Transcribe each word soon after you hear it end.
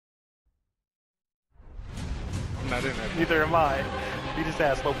not in that. Neither am I. Beat his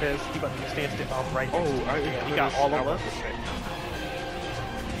ass, Lopez. He about to stand still. Right. Oh, yeah, he got all of us.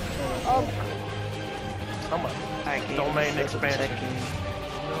 I'm a domain expansion.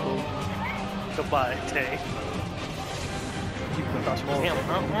 No. Goodbye, Tay. Damn,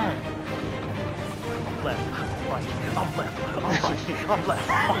 I'm left, right, I'm left, I'm right, I'm left,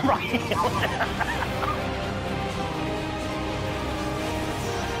 I'm right.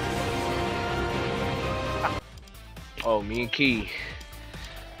 Oh, me and Key.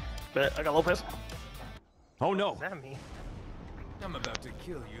 Bet I got Lopez. Oh no! Is that me? I'm about to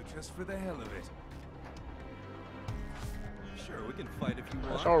kill you just for the hell of it. Sure, we can fight if you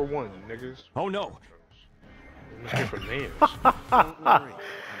want. That's R1, niggas. Oh no! Different names. Don't worry.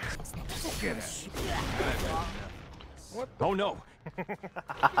 Get out. What? Oh no!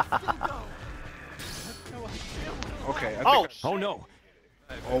 Okay. I Oh! think Oh no!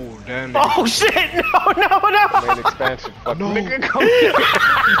 oh damn. Oh shit! No! Main expansion. Fuck no. Nigga, come here.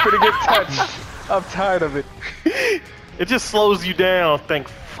 He's gonna get touched. I'm tired of it. It just slows you down. Thank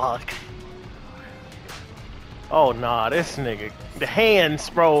fuck. Oh nah, this nigga. The hands,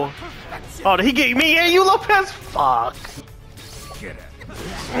 bro. Oh, did he get me and you, Lopez? Fuck. Get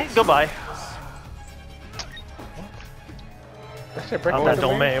out. Goodbye. That shit break I'm that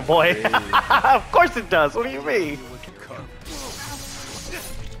domain, boy. Hey. Of course it does. What do you mean?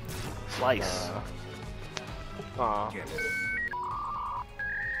 Slice. Aw.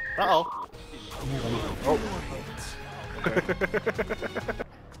 Uh-oh. Oh.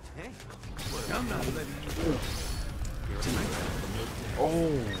 I'm not letting you Oh,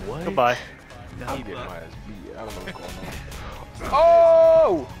 what? Goodbye. He did my ass beat. I don't know what's going on.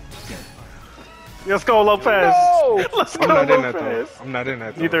 Oh! Let's go, Lopez. No! Let's go, I'm not in that Lopez. though. I'm not in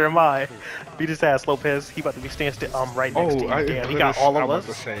that though. Neither am I. Beat his ass, Lopez. He about to be standing still. I'm right next to you. Damn, he got all of us. I was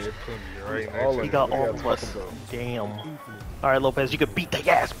about to say, it put me right next He to got you. all of us. Damn. Alright, Lopez, you can beat the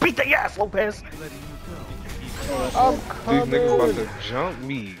ass. Beat the ass, Lopez. I'm coming. These niggas about to jump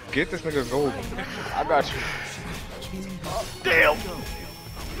me. Get this nigga golden. I got you. Damn.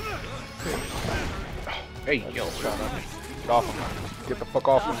 Hey, yo, shut up. Get off him. Get the fuck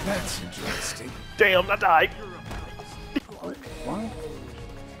off him. That's interesting. Damn, I died. What?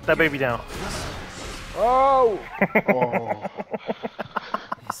 That baby down. Oh! Oh.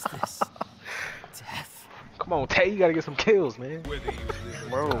 Is this death? Come on, Tay, you gotta get some kills, man.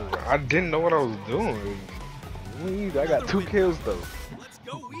 Bro, I didn't know what I was doing. Me either. I got 2 kills though.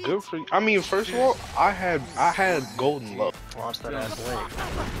 Good for you. I mean, first of all, I had golden love. Launch that ass away.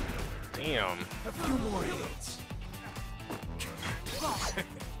 Damn. A few more hits.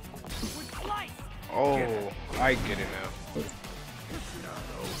 Oh, I get it now.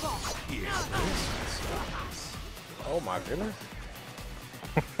 Oh my goodness.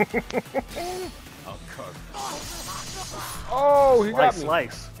 Oh, he got me.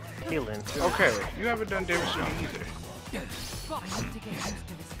 Slice. Healing. Okay, you haven't done damage to me either.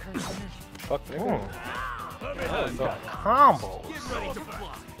 Fuck that. Combos.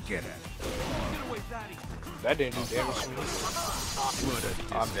 Get out. That didn't do damage to me.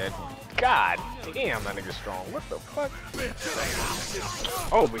 I'm dead. God damn, that nigga's strong. What the fuck?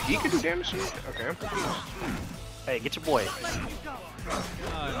 Oh, but he can do damage to me? Okay, I'm confused. Hey, get your boy.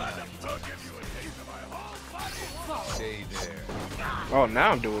 Stay there. Oh,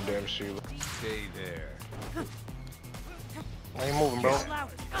 now I'm doing damage to you. Stay there. Why you moving, bro?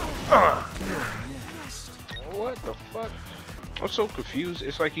 What the fuck? I'm so confused.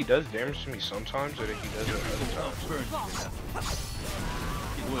 It's like he does damage to me sometimes, and then he does it other times.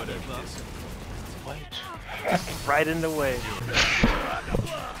 What? Right in the way.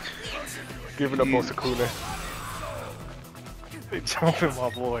 Give it up on Sakuna. They jumping my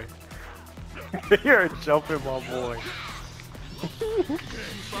boy. You're jumping my boy.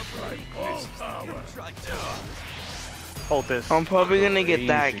 Hold this. I'm probably gonna get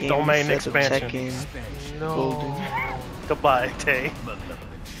that game Domain instead of expansion. Tekken. No. Golden. Goodbye, Tay.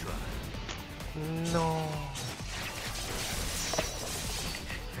 No.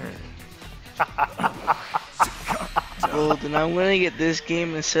 Golden. I'm gonna get this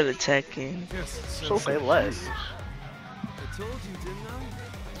game instead of Tekken. So say less. I told you, didn't I?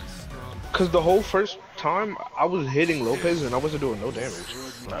 Cause the whole first time I was hitting Lopez and I wasn't doing no damage.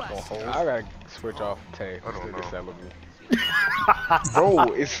 Not gonna hold. I gotta switch off Tay. I don't know.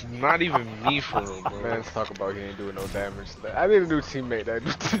 Bro, it's not even me for real, bro. Man, let's talk about he ain't doing no damage. I need a new teammate that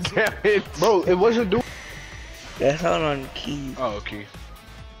do the damage. Bro, it wasn't doing. That's out on key. Oh, okay.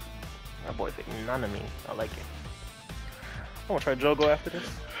 That boy think none of me. I like it. I'm gonna try Jogo after this.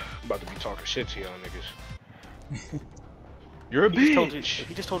 I'm about to be talking shit to y'all niggas. You're a He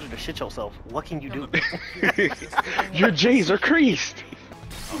bitch. just told you to shit yourself. What can you do? Your J's are creased.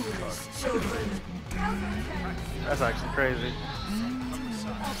 That's actually crazy.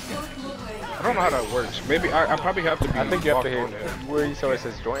 I don't know how that works. Maybe I probably have to be. I think you have to locked hit on that. where you saw it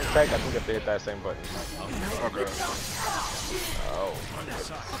says joint tag. I think you have to hit that same button. Okay. Oh.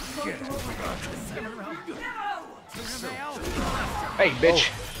 Hey, bitch.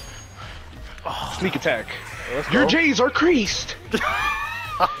 Sneak attack. Let's Your go. J's are creased.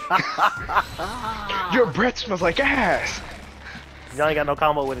 Your breath smells like ass. Y'all ain't got no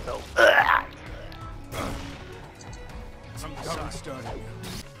combo with it though.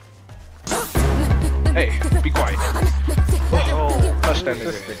 Hey, be quiet. Oh, Touch that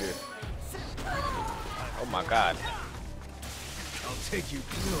This nigga. nigga. Oh my god.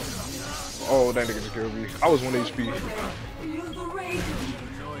 Oh, that nigga just killed me. I was 1 HP.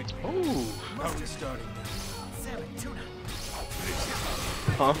 Ooh.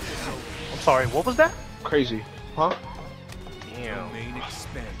 Huh? I'm sorry. What was that? Crazy. Huh? Damn. Main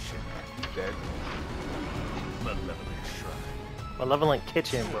expansion. Dead. Malevolent shrine. Malevolent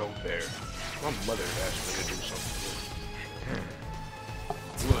kitchen, bro. There. My mother asked me to do something.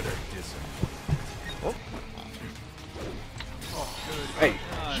 What a disappointment. Hey,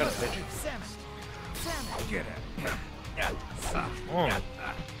 shut up, bitch. Get out.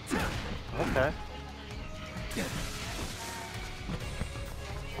 Okay.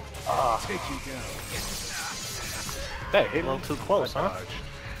 Take you down. That A hit little me. too close, huh? I'll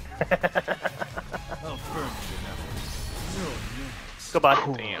burn you now. Goodbye.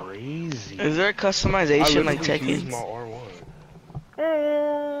 Crazy. Is there a I customization like literally used Tekken? my R1.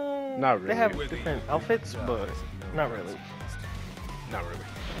 They Not really. have different outfits, but not really. Not really.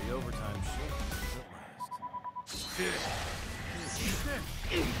 The overtime shift is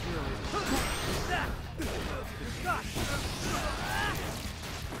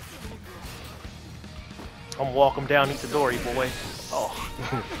I'm walk him down, eat the dory, boy. Oh.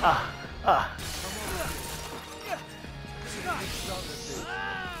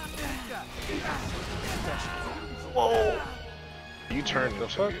 Whoa. You turned the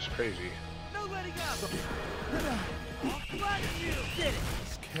fuck? It's crazy.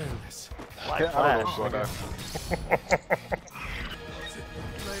 careless. Like I don't Flash. know what's going on.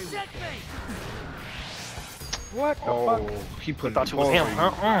 What the fuck? He put Thought you was him,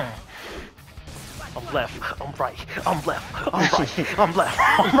 huh? I'm left, I'm right, I'm left, I'm right, I'm left,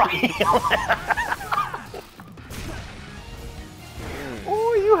 I'm right.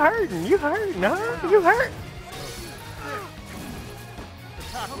 Oh, you hurting, huh? You hurt.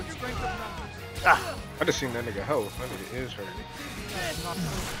 Ah, I just seen that nigga health. That nigga is hurt.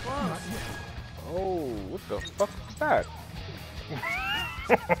 Oh, what the fuck is that?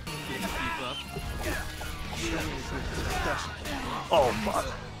 oh fuck,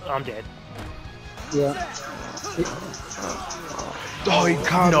 I'm dead. Yeah. Oh, he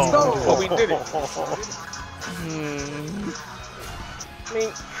caught him. Oh, we did it. I mean,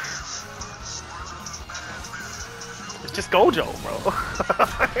 it's just Gojo, bro.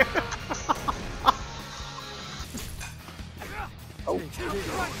 Oh.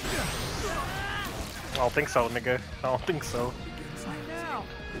 I don't think so, nigga. I don't think so.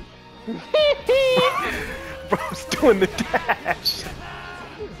 Bro's doing the dash.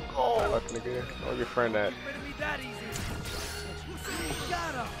 Oh. Fuck nigga. Where's your friend at?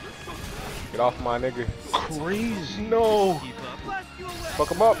 Get off my nigga. Crazy. No.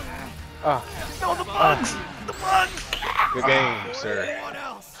 Fuck him up. Ah, No, the bugs. The bugs. good game, sir.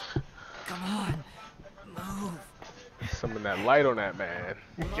 Come on. Move. Summon that light on that man.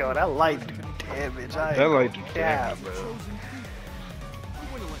 Yo, that light do damage. I That ain't light do gonna damage, cap. bro.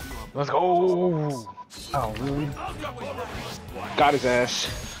 Let's go. Oh, really? Got his ass.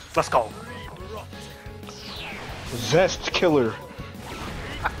 Let's go. Zest killer.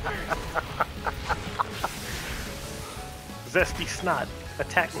 Zesty snot.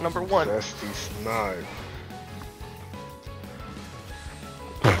 Attack number 1. Zesty snot.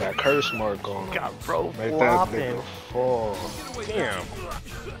 Put that curse mark on him. Got bro Make that flopping. nigga fall. Damn.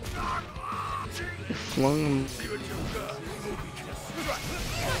 Flung him.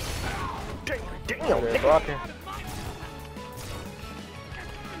 Damn, They're nigga. blocking.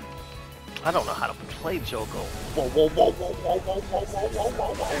 I don't know how to play Joko. Whoa, whoa, whoa, whoa, whoa, whoa, whoa, whoa, whoa,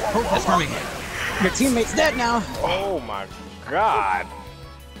 whoa, whoa, That's for me. Your teammate's dead now. Oh my god.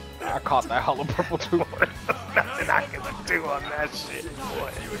 I caught that hollow purple too. Nothing I can do on that shit,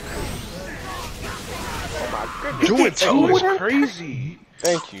 boy. Oh my goodness. Do it too. It's crazy.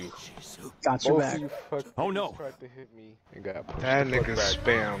 Thank you. Got your Both back. of you fucking Oh, no. tried to hit me and got pushed That the fuck nigga back.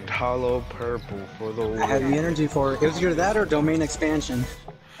 spammed hollow purple for the I had win. the energy for it. It was either that or domain expansion,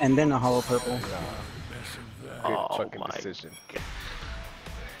 and then a hollow purple. Good Oh fucking my decision.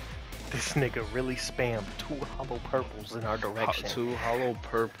 This nigga really spammed 2 hollow purples in our direction. 2 hollow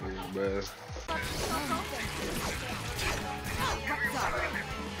purples, bruh.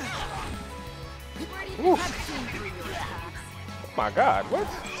 Oh my god, what?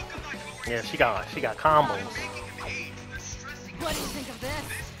 Yeah, she got combos. What do you think of this?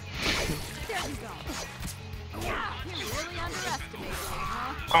 There you go. Yeah, you really underestimated me,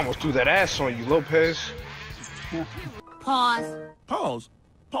 huh? I almost threw that ass on you, Lopez. Pause. Pause?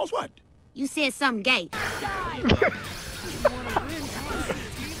 Pause what? You said something gay.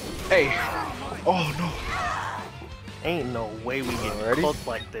 Hey. Oh no. Ain't no way we get Ready? cooked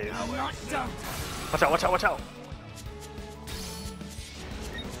like this. Watch out, watch out, watch out.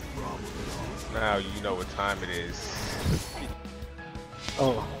 Now you know what time it is.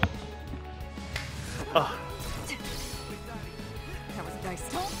 Oh. Oh, That was nice.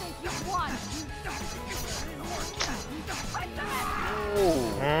 Don't think you won.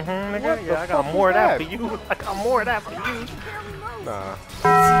 nigga. Yeah, I got more of that for you. I got more of that for you. Nah,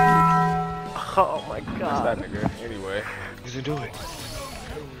 Oh my that's god. that nigga. Anyway. Doesn't do it.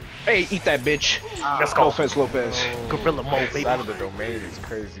 Hey, eat that bitch. Let's No go. offense, Lopez. Gorilla mode, baby. Side of the domain is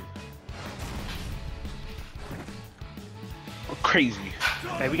crazy. Crazy.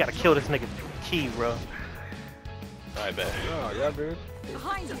 Hey, we gotta kill this nigga Key, bro. I bet. Oh, y'all good?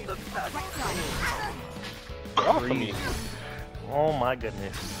 Behind you. Right side. Get off of me. Oh my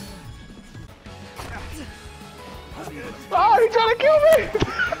goodness. Oh, he trying to kill me!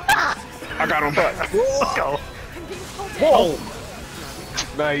 I got him. Let's go. Whoa!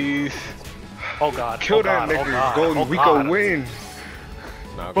 Nice. Oh god. Kill oh that god, nigga. Oh god. Go, oh we god. go win.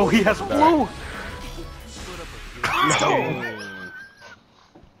 Nah, Bro, he has die. blue. No.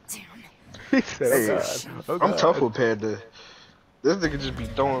 He said, Hey, oh god. Oh I'm god. tough with Panda. This nigga just be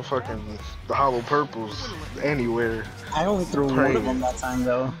throwing fucking the hollow purples anywhere. I only threw one of them that time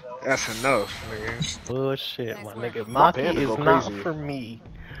though. That's enough, nigga. Bullshit, my nigga. My Maki panda is go not crazy. for me.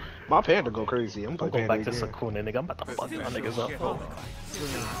 My Panda go crazy. I'm I'm playing going Panda back to again. Sakuna, nigga. I'm about to fuck y'all niggas up, bro.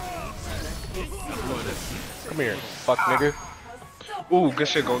 Come here, fuck nigga. Ooh, good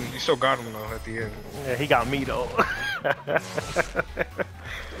shit, Golden. You still got him though at the end. Yeah, he got me though. I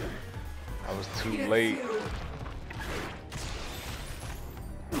was too late.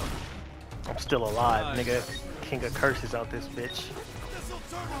 I'm still alive, nigga. King of curses out this bitch.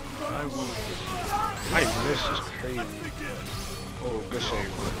 I missed is crazy. Oh, good shit.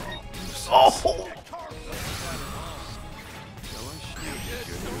 Oh!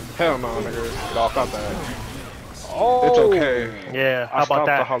 Hell no, nigga. Get off out that. Oh! It's okay. Yeah, I how about stopped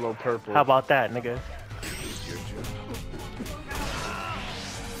the that? hollow purple. How about that, nigga?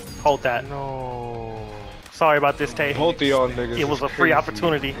 Hold that. No. Sorry about this, Tay. Both of y'all niggas. It was is a free crazy.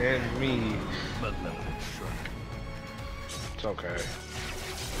 opportunity. And me. It's okay.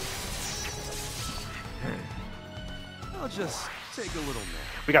 I'll just take a little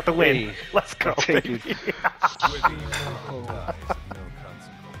nap. We got the win. Hey, Let's go, take baby.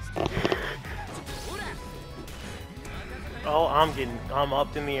 Oh, I'm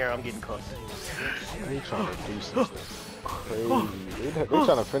up in the air. I'm getting cooked. They trying to do something crazy. They trying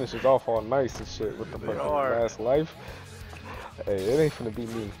to finish it off all nice and shit with the fucking are. last life. Hey, it ain't finna be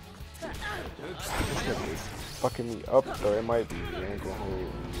me. This nigga is fucking me up though. It might be. It ain't gonna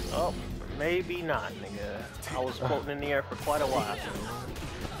hold. Oh, maybe not, nigga. I was floating in the air for quite a while.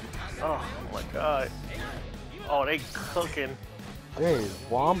 Oh my god. Oh, they cooking. Dang,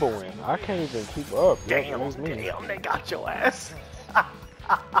 womboing. I can't even keep up. Yep, Damn, it was me. damn, they got your ass.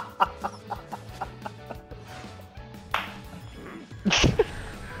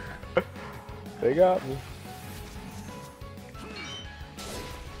 They got me.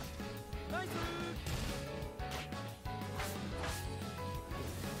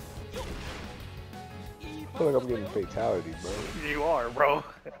 I feel like I'm getting fatality, bro. You are, bro.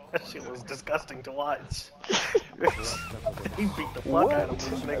 That shit was disgusting to watch. He beat the fuck out of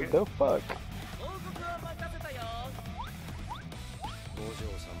this nigga. The fuck?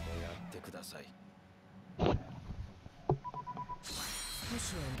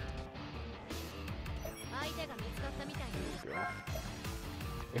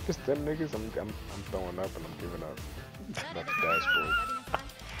 If it's them niggas, I'm throwing up and I'm giving up. That's the dashboard.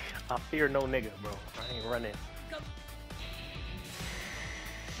 I fear no nigga, bro. I ain't running.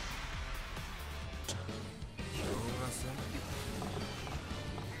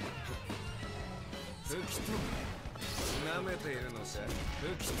 I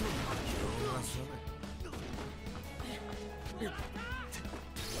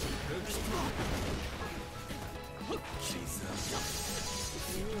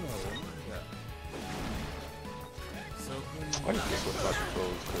need to switch my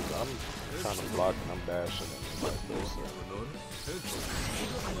controls because I'm trying to block and I'm dashing and vice versa.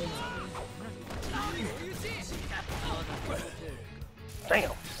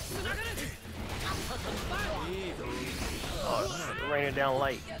 Damn. Oh, it raining down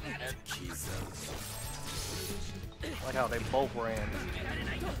light. Like how they both ran.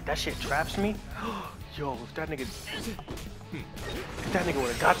 That shit traps me. Yo, if that nigga would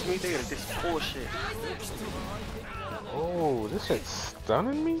have got to me, they would have did some bullshit. Oh, this shit's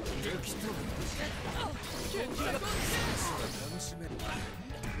stunning me?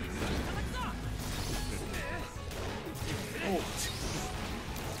 Oh.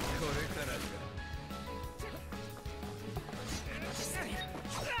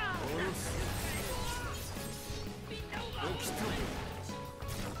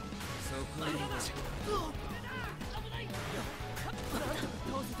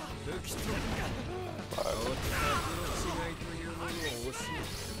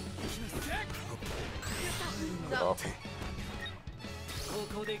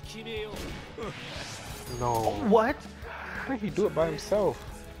 No. What? How did he do it by himself?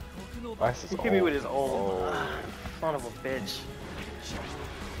 He hit me with his old son of a bitch.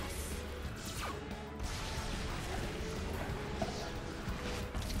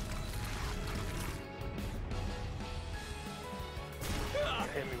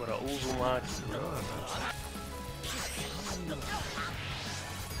 Hit me with an Uzumaki.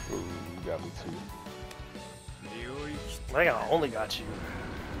 Ooh, you got me too. I think I only got you.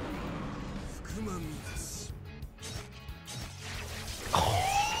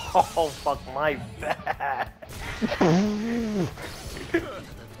 Oh fuck my bad.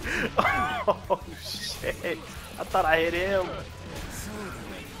 Oh shit. I thought I hit him.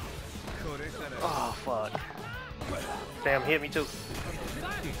 Oh fuck. Damn, he hit me too.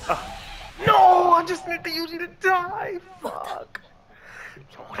 No, I just need to use you to die. Fuck.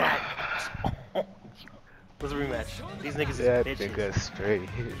 Yo, that. Let's rematch. These niggas is That bitches. nigga straight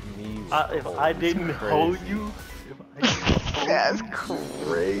hit me. If I didn't hold you, that's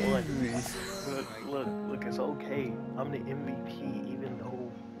crazy. Look, it's okay. I'm the MVP even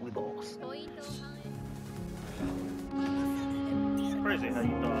though we lost. Crazy how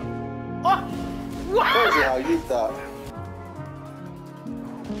you thought. Oh! What? Crazy how you thought.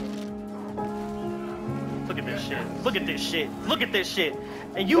 Look at this shit. Look at this shit. Look at this shit.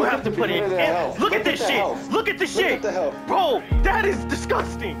 And you have to put it in. Health. Look at this shit. Health. Look at this Look shit. at the health. Bro, that is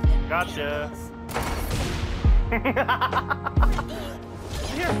disgusting. Gotcha.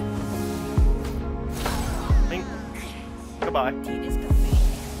 Here. Think. Goodbye.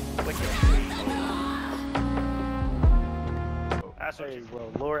 Wait. Hey,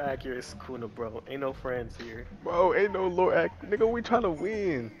 bro, lore accurate is Kuna, bro. Ain't no friends here. Bro, ain't no lore act. Nigga, we trying to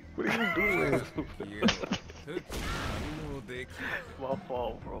win. What are you doing? My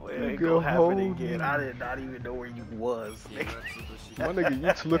fault, bro. It ain't gonna happen again. I did not even know where you was, nigga. My nigga, you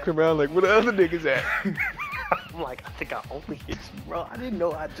just looking around like, where the other niggas at? I'm like, I think I only hit you, bro. I didn't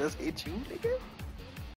know I just hit you, nigga.